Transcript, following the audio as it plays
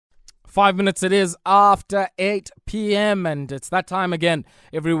5 minutes it is after 8 p.m. and it's that time again.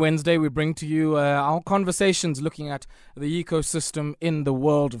 Every Wednesday we bring to you our conversations looking at the ecosystem in the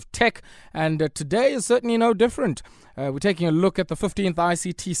world of tech. And today is certainly no different. We're taking a look at the 15th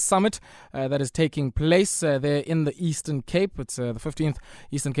ICT Summit that is taking place there in the Eastern Cape. It's the 15th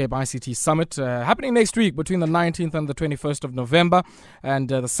Eastern Cape ICT Summit happening next week between the 19th and the 21st of November. And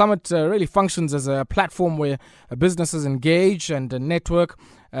the summit really functions as a platform where businesses engage and network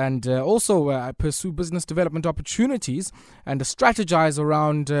and also pursue business development opportunities and strategize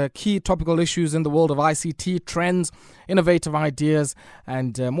around key topical issues in the world of ICT, trends, innovative ideas,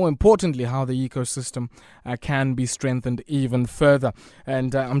 and more importantly, how the ecosystem can be strengthened even further.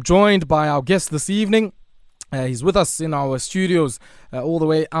 And I'm joined by our guest this evening. He's with us in our studios all the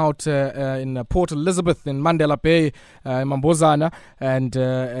way out in Port Elizabeth in Mandela Bay, Mambozana, and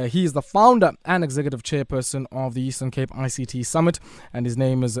he's the founder and executive chairperson of the Eastern Cape ICT Summit, and his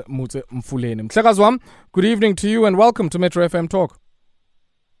name is Motse Mfuleni. Mhlekazwam, good evening to you and welcome to Metro FM Talk.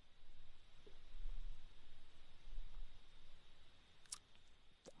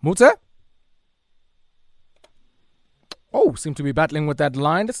 Motse? Oh, seem to be battling with that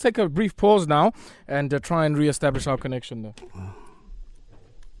line. Let's take a brief pause now and try and re-establish our connection there.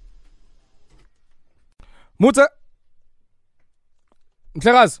 Motse.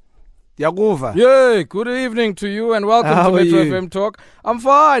 Mhlekaz. Yakuva. Yay, good evening to you and welcome to Metro FM Talk. I'm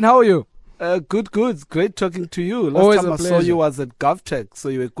fine. How are you? Good. Great talking to you. Always Last time a I saw pleasure. you was at GovTech, so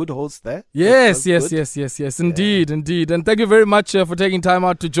you're a good host there. Yes. Good. Indeed. And thank you very much for taking time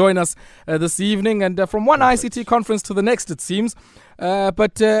out to join us this evening. And from one ICT conference to the next, it seems. But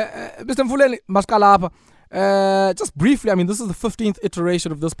Mr. Mfuleni, Maskalapa, just briefly, I mean, this is the 15th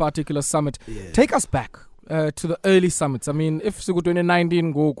iteration of this particular summit. Yeah. Take us back to the early summits. I mean, if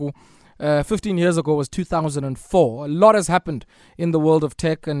 2019 Goku, 15 years ago was 2004. A lot has happened in the world of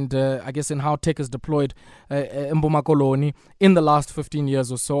tech and I guess in how tech is deployed in Mboma Koloni in the last 15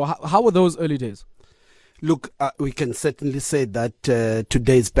 years or so. How were those early days? Look, we can certainly say that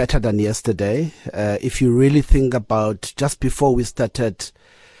today is better than yesterday. If you really think about just before we started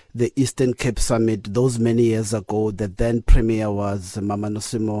the Eastern Cape Summit, those many years ago, the then premier was Mama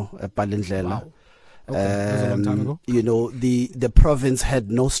Nosimo Palindlela. Wow. Okay. That was a long time ago. You know, the province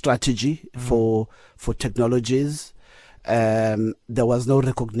had no strategy for technologies. There was no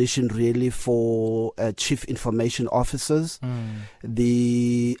recognition really for chief information officers.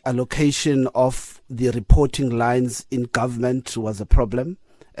 The allocation of the reporting lines in government was a problem.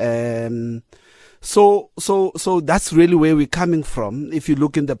 So that's really where we're coming from. If you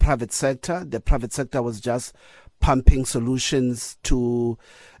look in the private sector was just pumping solutions to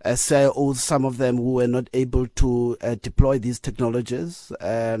CIOs, some of them who were not able to deploy these technologies.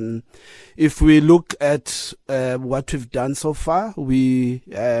 If we look at what we've done so far,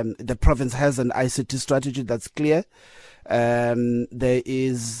 the province has an ICT strategy that's clear. There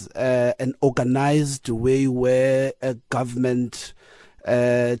is an organized way where a government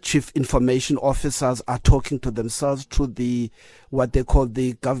chief information officers are talking to themselves through what they call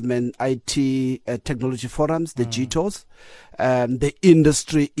the government IT technology forums, the GTOs. The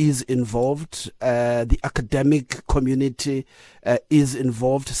industry is involved. The academic community is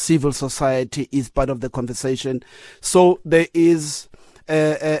involved. Civil society is part of the conversation. So there is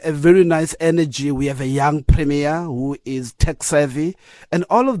a very nice energy. We have a young premier who is tech savvy, and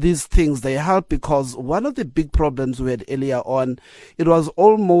all of these things, they help, because one of the big problems we had earlier on, it was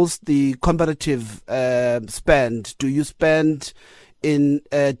almost the comparative spend. Do you spend in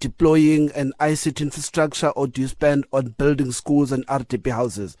deploying an ICT infrastructure, or do you spend on building schools and RDP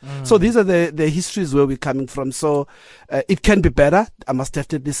houses? So these are the histories where we're coming from. So it can be better, I must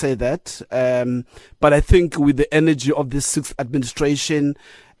definitely say that. But I think with the energy of this sixth administration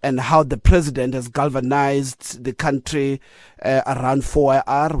and how the president has galvanized the country around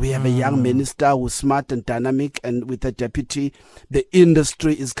 4IR. We have a young minister who's smart and dynamic, and with a deputy, the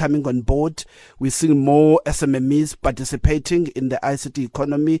industry is coming on board. We're seeing more SMMEs participating in the ICT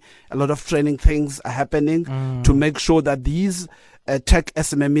economy. A lot of training things are happening to make sure that these tech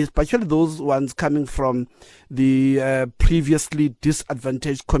SMMEs, particularly those ones coming from the previously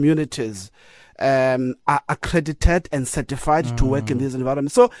disadvantaged communities, are accredited and certified to work in this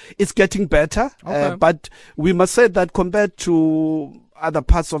environment. So it's getting better, but we must say that compared to other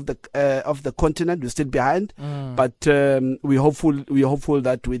parts of the continent, we're still behind. But we're hopeful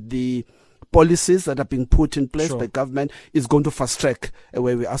that with the policies that are being put in place by government is going to fast track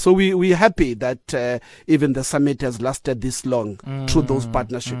where we are. So we're happy that even the summit has lasted this long through those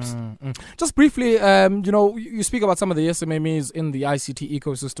partnerships. Just briefly, you speak about some of the SMMEs in the ICT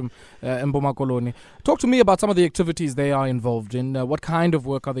ecosystem in Bomakoloni. Talk to me about some of the activities they are involved in. What kind of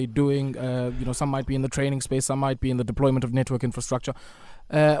work are they doing? Some might be in the training space, some might be in the deployment of network infrastructure.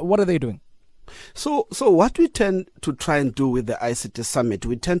 What are they doing? So what we tend to try and do with the ICT Summit,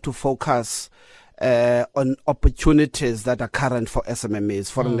 we tend to focus on opportunities that are current for SMMEs.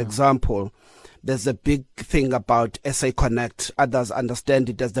 For an example, there's a big thing about SA Connect. Others understand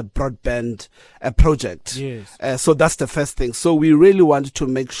it as the broadband project. Yes. So that's the first thing. So we really want to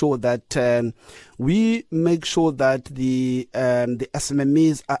make sure that the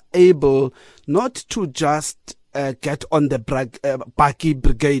SMMEs are able not to just get on the Baki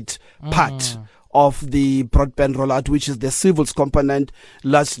Brigade part of the broadband rollout, which is the civils component.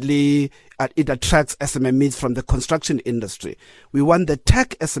 Largely, it attracts SMMEs from the construction industry. We want the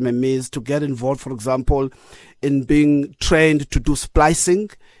tech SMMEs to get involved, for example, in being trained to do splicing,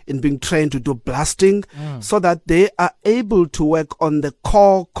 in being trained to do blasting, so that they are able to work on the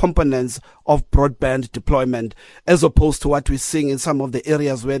core components of broadband deployment, as opposed to what we're seeing in some of the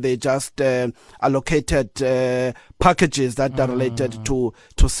areas where they just allocated packages that are related to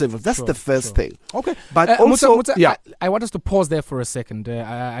civil. That's the first thing. Okay. But also, Motse, I want us to pause there for a second.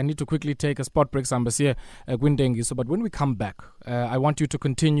 I need to quickly take a spot break, Sambasiya Gwindengi. But when we come back, I want you to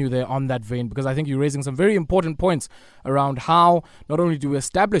continue there on that vein, because I think you're raising some very important points around how not only do we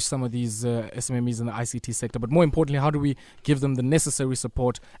establish some of these SMMEs in the ICT sector, but more importantly, how do we give them the necessary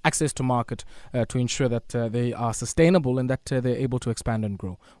support, access to market, to ensure that they are sustainable and that they're able to expand and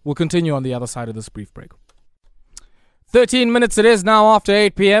grow. We'll continue on the other side of this brief break. 13 minutes it is now after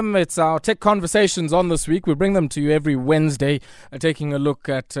 8 p.m. It's our Tech Conversations on this week. We bring them to you every Wednesday, taking a look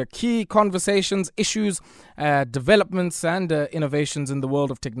at key conversations, issues, developments and innovations in the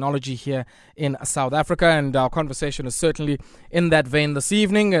world of technology here in South Africa. And our conversation is certainly in that vein this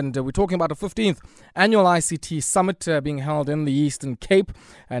evening. And we're talking about the 15th annual ICT Summit being held in the Eastern Cape.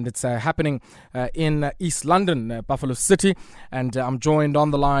 And it's happening in East London, Buffalo City. And I'm joined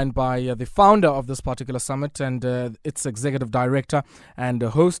on the line by the founder of this particular summit and its executive director and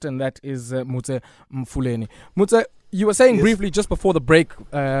host, and that is Motse Mfuleni. Motse, you were saying briefly just before the break,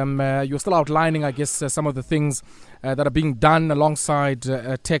 you were still outlining, I guess, some of the things that are being done alongside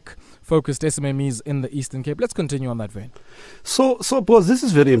tech-focused SMMEs in the Eastern Cape. Let's continue on that vein. So, boss, this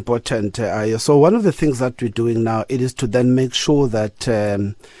is very important. So one of the things that we're doing now, it is to then make sure that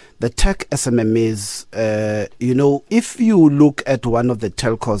the tech SMMEs, if you look at one of the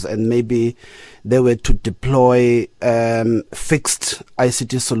telcos and maybe they were to deploy fixed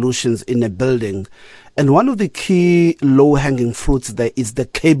ICT solutions in a building, and one of the key low-hanging fruits there is the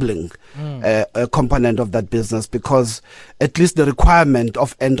cabling component of that business, because at least the requirement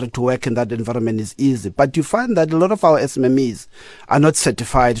of entry to work in that environment is easy. But you find that a lot of our SMMEs are not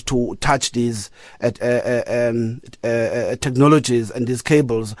certified to touch these technologies and these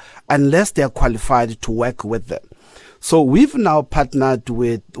cables unless they are qualified to work with them. So we've now partnered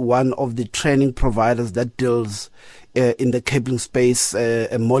with one of the training providers that deals in the cabling space,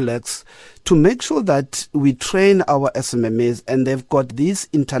 Molex, to make sure that we train our SMMEs and they've got this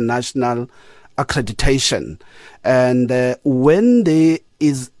international accreditation. And when there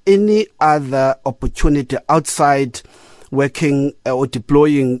is any other opportunity outside working or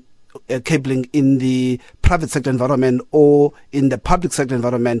deploying cabling in the private sector environment or in the public sector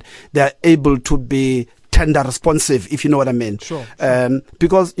environment, they are able to be tender responsive, if you know what I mean. Sure.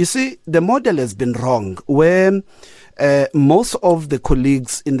 Because you see, the model has been wrong, where most of the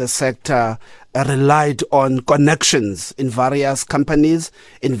colleagues in the sector relied on connections in various companies,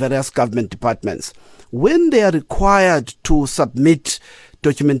 in various government departments. When they are required to submit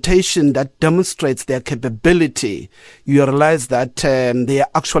documentation that demonstrates their capability, you realize that they are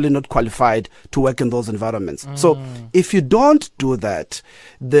actually not qualified to work in those environments. So if you don't do that,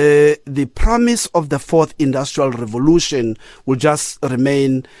 the promise of the fourth industrial revolution will just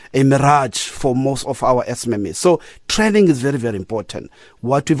remain a mirage for most of our SMMEs. So training is very, very important.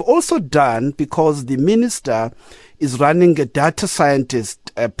 What we've also done, because the minister is running a data scientist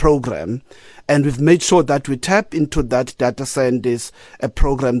program, and we've made sure that we tap into that data scientist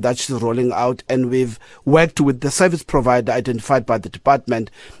program that she's rolling out, and we've worked with the service provider identified by the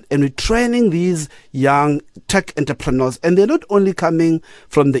department, and we're training these young tech entrepreneurs. And they're not only coming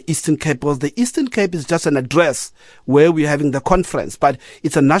from the Eastern Cape, because the Eastern Cape is just an address where we're having the conference, but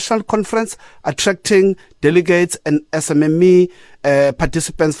it's a national conference attracting delegates and SMME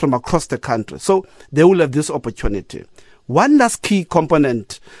participants from across the country. So they will have this opportunity. One last key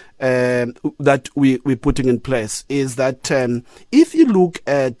component that we're putting in place is that if you look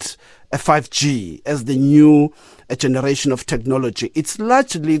at 5G as the new generation of technology, it's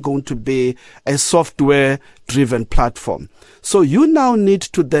largely going to be a software-driven platform. So you now need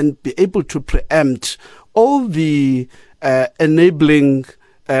to then be able to preempt all the enabling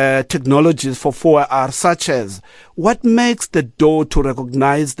technologies for 4R, such as what makes the door to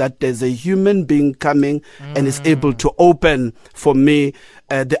recognize that there's a human being coming and is able to open for me,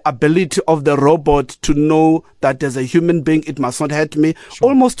 the ability of the robot to know that there's a human being, it must not hurt me,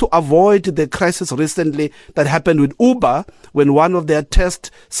 almost to avoid the crisis recently that happened with Uber when one of their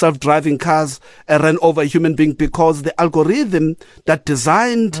test self-driving cars ran over a human being because the algorithm that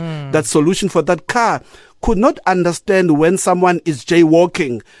designed that solution for that car could not understand when someone is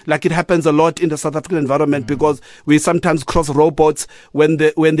jaywalking, like it happens a lot in the South African environment, because we sometimes cross robots when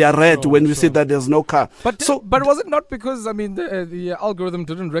they are red, when we see that there's no car. But was it not because, I mean, the algorithm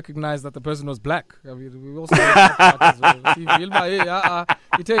didn't recognize that the person was black? I mean, we also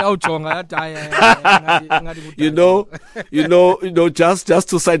just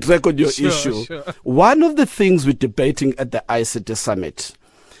to sidetrack on your issue. Sure. One of the things we're debating at the ICT Summit,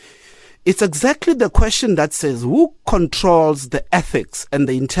 it's exactly the question that says who controls the ethics and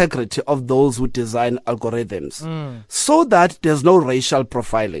the integrity of those who design algorithms so that there's no racial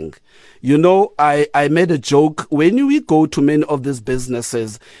profiling. You know, I made a joke. When we go to many of these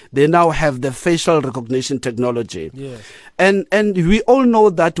businesses, they now have the facial recognition technology. Yes. And we all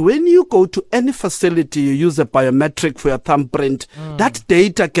know that when you go to any facility, you use a biometric for your thumbprint, that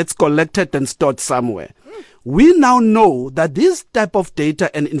data gets collected and stored somewhere. We now know that this type of data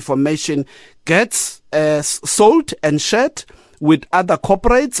and information gets sold and shared with other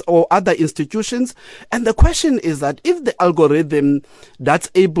corporates or other institutions. And the question is that if the algorithm that's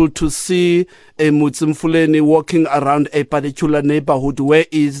able to see a Motse Mfuleni walking around a particular neighborhood where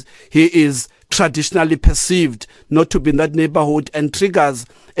he is traditionally perceived not to be in that neighborhood and triggers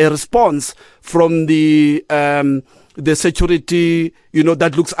a response from the security,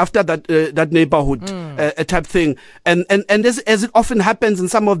 that looks after that neighborhood, type thing. And as it often happens in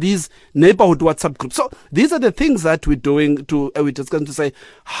some of these neighborhood WhatsApp groups. So these are the things that we're doing we're just going to say,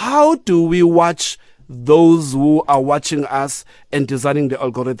 how do we watch those who are watching us and designing the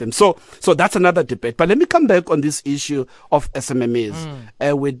algorithm? So that's another debate. But let me come back on this issue of SMMEs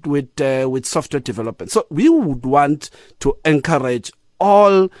with software development. So we would want to encourage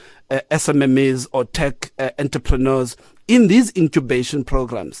all SMMEs or tech entrepreneurs in these incubation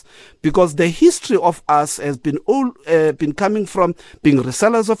programs, because the history of us has been coming from being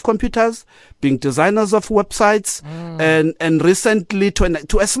resellers of computers, being designers of websites, and recently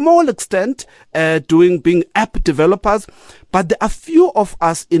to a small extent being app developers. But there are few of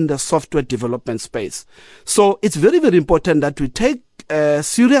us in the software development space. So it's very, very important that we take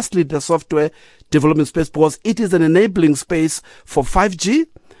seriously the software development space, because it is an enabling space for 5G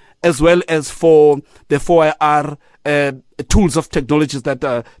as well as for the 4IR tools of technologies that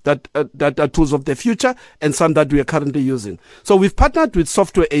are tools of the future, and some that we are currently using. So we've partnered with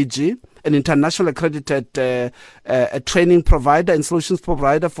Software AG, an international accredited training provider and solutions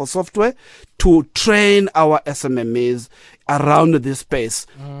provider for software, to train our SMMEs around this space.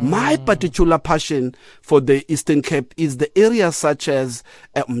 My particular passion for the Eastern Cape is the areas such as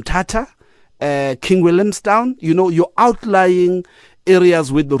Mthatha, King Williamstown, your outlying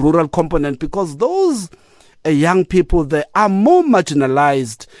areas with the rural component, because those young people, they are more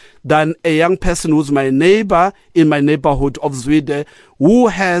marginalized than a young person who's my neighbor in my neighborhood of Zwide, who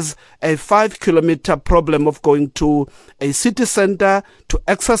has a 5-kilometer problem of going to a city center to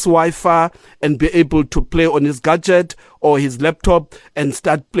access Wi-Fi and be able to play on his gadget or his laptop and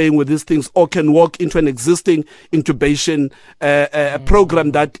start playing with these things, or can walk into an existing incubation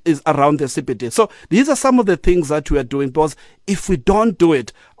program that is around the CPD. So these are some of the things that we are doing, because if we don't do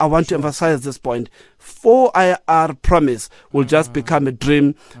it, I want to emphasize this point, 4IR promise will just become a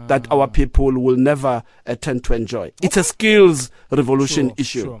dream that our people will never tend to enjoy. It's a skills revolution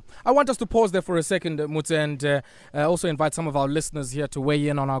issue. Sure. I want us to pause there for a second, Motse, and also invite some of our listeners here to weigh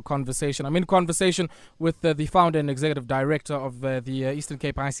in on our conversation. I'm in conversation with the founder and executive director of the Eastern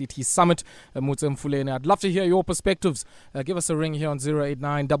Cape ICT Summit, Motse Mfuleni. I'd love to hear your perspectives. Give us a ring here on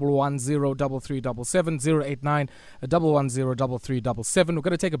 089 110 3377, 089 110 3377. We're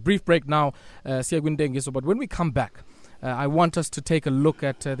going to take a brief break now, but when we come back, I want us to take a look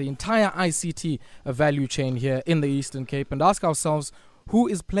at the entire ICT value chain here in the Eastern Cape and ask ourselves who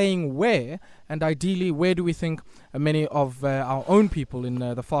is playing where, and ideally where do we think many of our own people in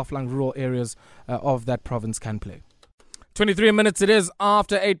the far-flung rural areas of that province can play. 23 minutes it is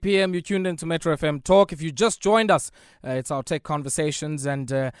after 8 p.m. You tuned into Metro FM Talk. If you just joined us, it's our Tech Conversations,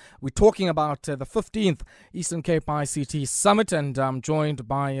 and we're talking about the 15th Eastern Cape ICT Summit, and I'm joined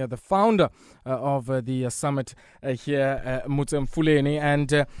by the founder of the summit here, Motse Mfuleni.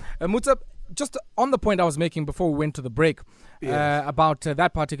 And Motse, just on the point I was making before we went to the break, about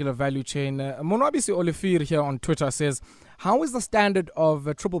that particular value chain, Monwabisi Olifir here on Twitter says, how is the standard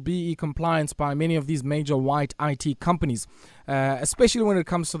of triple BE compliance by many of these major white IT companies, especially when it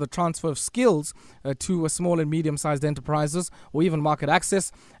comes to the transfer of skills to small and medium-sized enterprises or even market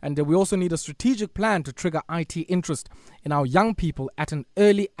access? And we also need a strategic plan to trigger IT interest in our young people at an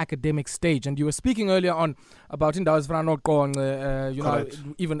early academic stage. And you were speaking earlier on about even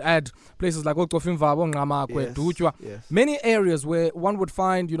add places like many areas where one would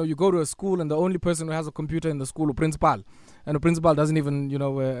find, you go to a school and the only person who has a computer in the school is principal. And the principal doesn't even,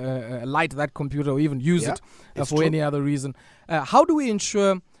 light that computer or even use it for any other reason. How do we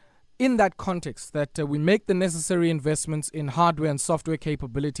ensure in that context that we make the necessary investments in hardware and software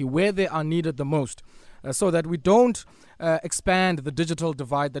capability where they are needed the most, so that we don't expand the digital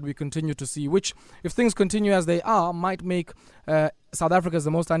divide that we continue to see, which, if things continue as they are, might make South Africa as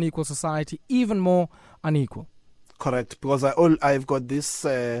the most unequal society even more unequal? Correct, because I've got this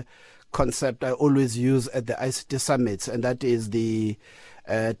concept I always use at the ICT Summits, and that is the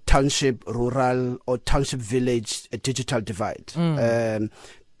township, rural, or township village digital divide. Like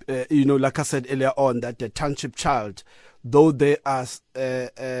I said earlier on, that the township child, though they are,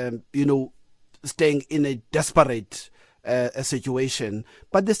 staying in a desperate situation,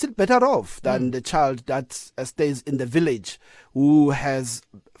 but they're still better off than the child that stays in the village, who has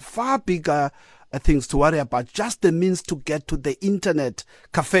far bigger things to worry about, just the means to get to the internet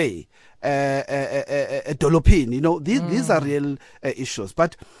cafe, dolopin. These are real issues.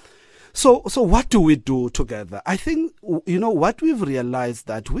 But so what do we do together? I think, what we've realized,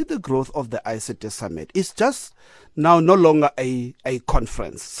 that with the growth of the ICT Summit, it's just now no longer a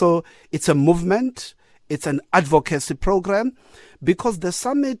conference. So it's a movement. It's an advocacy program, because the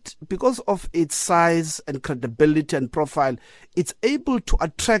summit, because of its size and credibility and profile, it's able to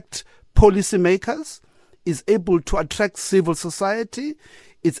attract policymakers, is able to attract civil society,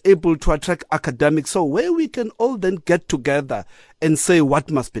 it's able to attract academics. So where we can all then get together and say what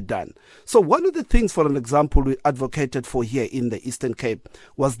must be done. So one of the things, for an example, we advocated for here in the Eastern Cape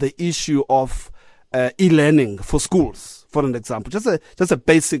was the issue of e-learning for schools, for an example, just a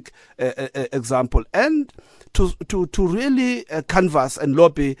basic example, and to really canvass and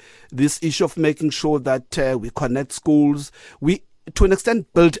lobby this issue of making sure that we connect schools. We, to an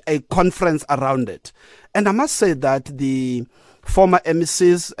extent, built a conference around it. And I must say that the former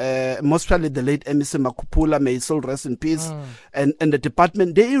MECs, most probably the late MEC Makupula, may his soul rest in peace, and the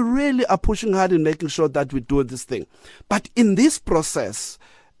department, they really are pushing hard in making sure that we do this thing. But in this process,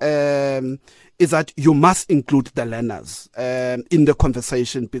 is that you must include the learners in the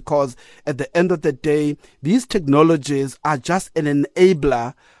conversation, because at the end of the day, these technologies are just an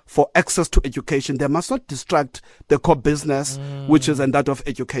enabler for access to education. They must not distract the core business, which is that of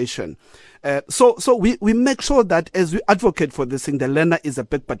education. So we make sure that as we advocate for this thing, the learner is a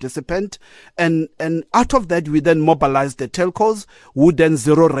big participant, and out of that we then mobilize the telcos, who then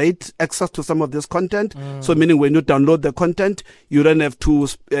zero rate access to some of this content. So meaning when you download the content, you don't have to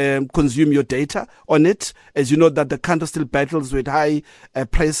consume your data on it. As you know, that the country still battles with high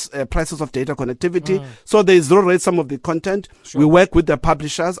prices of data connectivity. So they zero rate some of the content. Sure. We work with the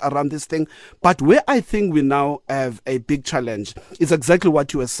publishers around this thing. But where I think we now have a big challenge is exactly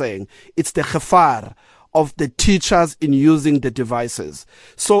what you were saying. It's the gevaar of the teachers in using the devices.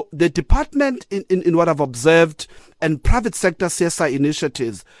 So the department, in what I've observed, and private sector CSI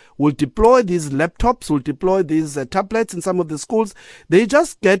initiatives will deploy these laptops, will deploy these tablets in some of the schools. They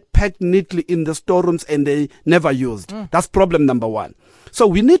just get packed neatly in the storerooms and they never used. That's problem number one. So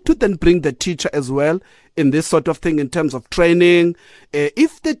we need to then bring the teacher as well in this sort of thing in terms of training.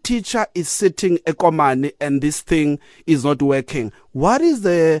 If the teacher is sitting ekomani and this thing is not working, what is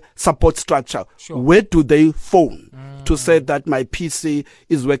the support structure? Sure. Where do they phone to say that my PC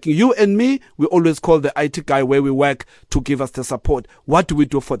is working? You and me, we always call the IT guy where we work to give us the support. What do we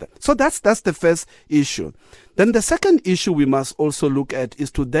do for them? So that's the first issue. Then the second issue we must also look at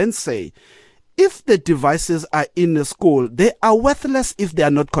is to then say, if the devices are in a school, they are worthless if they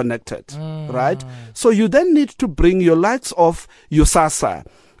are not connected, right? So you then need to bring your likes of USASA,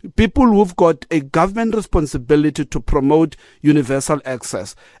 people who've got a government responsibility to promote universal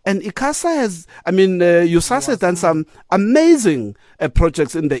access. And ICASA has, USAS has done some amazing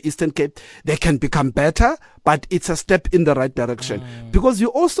projects in the Eastern Cape. They can become better, but it's a step in the right direction. Because you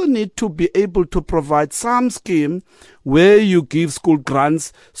also need to be able to provide some scheme where you give school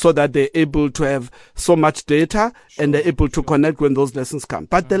grants so that they're able to have so much data and they're able to connect when those lessons come.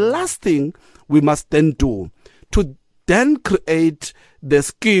 But the last thing we must then do to then create the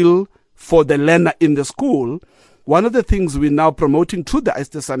skill for the learner in the school, one of the things we're now promoting through the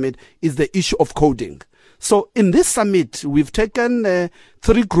ICT Summit is the issue of coding. So in this summit, we've taken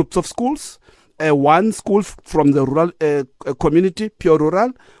 3 groups of schools. One school from the rural community, pure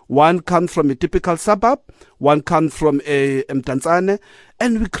rural. One comes from a typical suburb. One comes from a Mtanzane.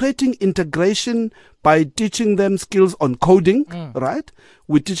 And we're creating integration by teaching them skills on coding, right?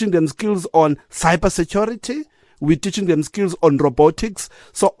 We're teaching them skills on cybersecurity. We're teaching them skills on robotics.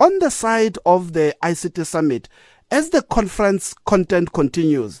 So on the side of the ICT Summit, as the conference content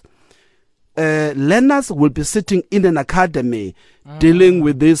continues, learners will be sitting in an academy dealing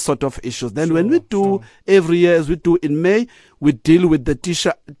with these sort of issues. Then when we do every year, as we do in May, we deal with the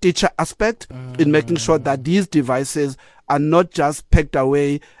teacher aspect in making sure that these devices are not just packed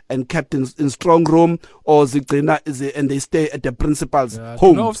away and kept in strong room or and they stay at the principal's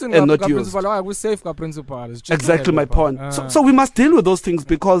home and not used. Exactly my point. So we must deal with those things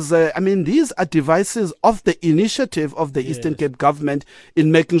because, these are devices of the initiative of the Eastern Cape government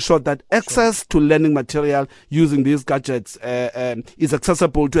in making sure that access to learning material using these gadgets is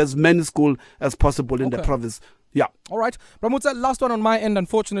accessible to as many schools as possible in the province. Yeah. All right. Motse, last one on my end,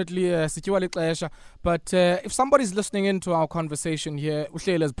 unfortunately, but if somebody's listening into our conversation here,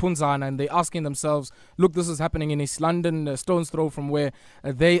 and they're asking themselves, look, this is happening in East London, a stone's throw from where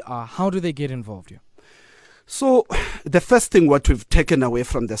they are, how do they get involved here? So the first thing what we've taken away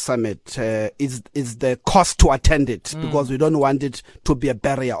from the summit is the cost to attend it, because we don't want it to be a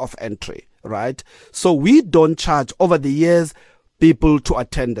barrier of entry, right? So we don't charge over the years people to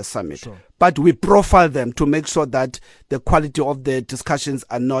attend the summit. Sure. But we profile them to make sure that the quality of the discussions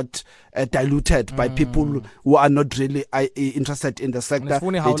are not diluted by people who are not really interested in the sector.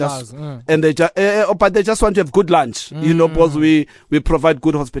 But they just want to have good lunch, because we provide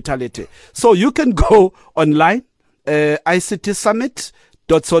good hospitality. So you can go online, ICT Summit.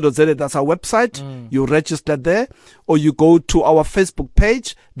 .co.za, that's our website. You register there, or you go to our Facebook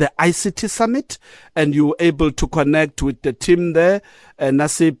page, the ICT Summit, and you're able to connect with the team there.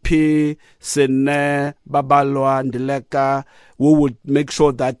 Nasipi, Sene, Babalwa, Ndileka, who would make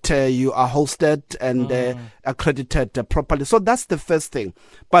sure that you are hosted and accredited properly. So that's the first thing.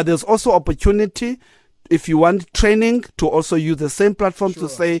 But there's also opportunity, if you want training, to also use the same platform to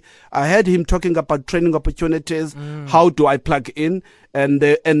say, I heard him talking about training opportunities. How do I plug in? And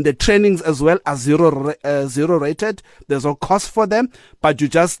the trainings as well are zero rated. There's no cost for them, but you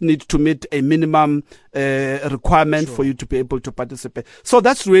just need to meet a minimum requirement for you to be able to participate. So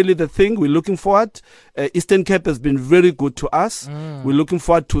that's really the thing we're looking forward. Eastern Cape has been very good to us. We're looking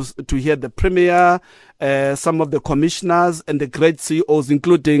forward to hear the Premier, some of the commissioners and the great CEOs,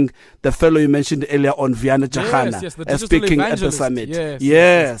 including the fellow you mentioned earlier on, Viana Jahana, speaking at the summit.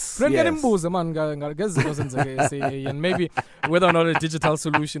 Yes. And maybe whether or not a digital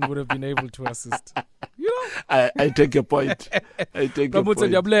solution would have been able to assist. I take your point. Thank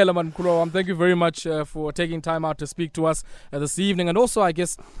you very much for taking time out to speak to us this evening, and also, I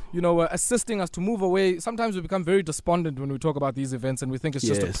guess, assisting us to move away. Sometimes we become very despondent when we talk about these events and we think it's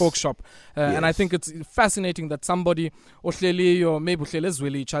just a talk shop. And I think it's fascinating that somebody, or maybe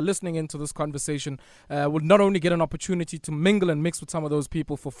listening into this conversation would not only get an opportunity to mingle and mix with some of those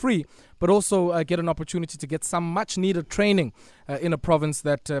people for free, but also get an opportunity to get some much needed training in a province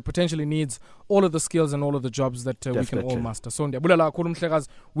that potentially needs all of the skills and all of the jobs that we can all master. So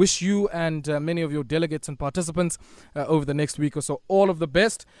wish you and many of your delegates and participants over the next week or so all of the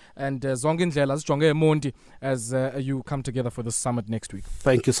best, and Mondi as you come together for the summit next week.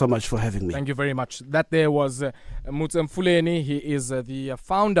 Thank you so much for having me. Thank you very much. That there was Motse Mfuleni. He is the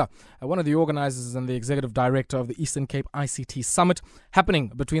founder, one of the organizers and the executive director of the Eastern Cape ICT Summit, happening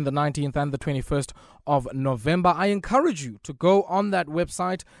between the 19th and the 21st of November. I encourage you to go on that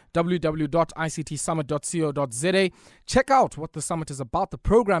website, www.ictsummit.co.za. Check out what the summit is about. The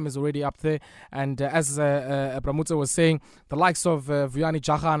program is already up there. And as Motse was saying, the likes of Vianney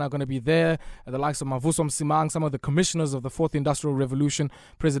Jahan are going to be there. The likes of Mavuso Msimang, some of the commissioners of the Fourth Industrial Revolution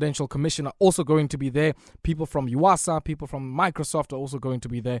Presidential Commission are also going to be there. People from UASA, people from Microsoft are also going to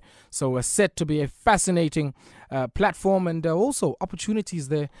be there. So set to be a fascinating platform, and also opportunities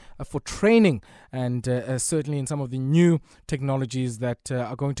there for training, and certainly in some of the new technologies that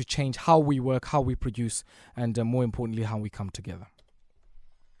are going to change how we work, how we produce, and more importantly, how we come together.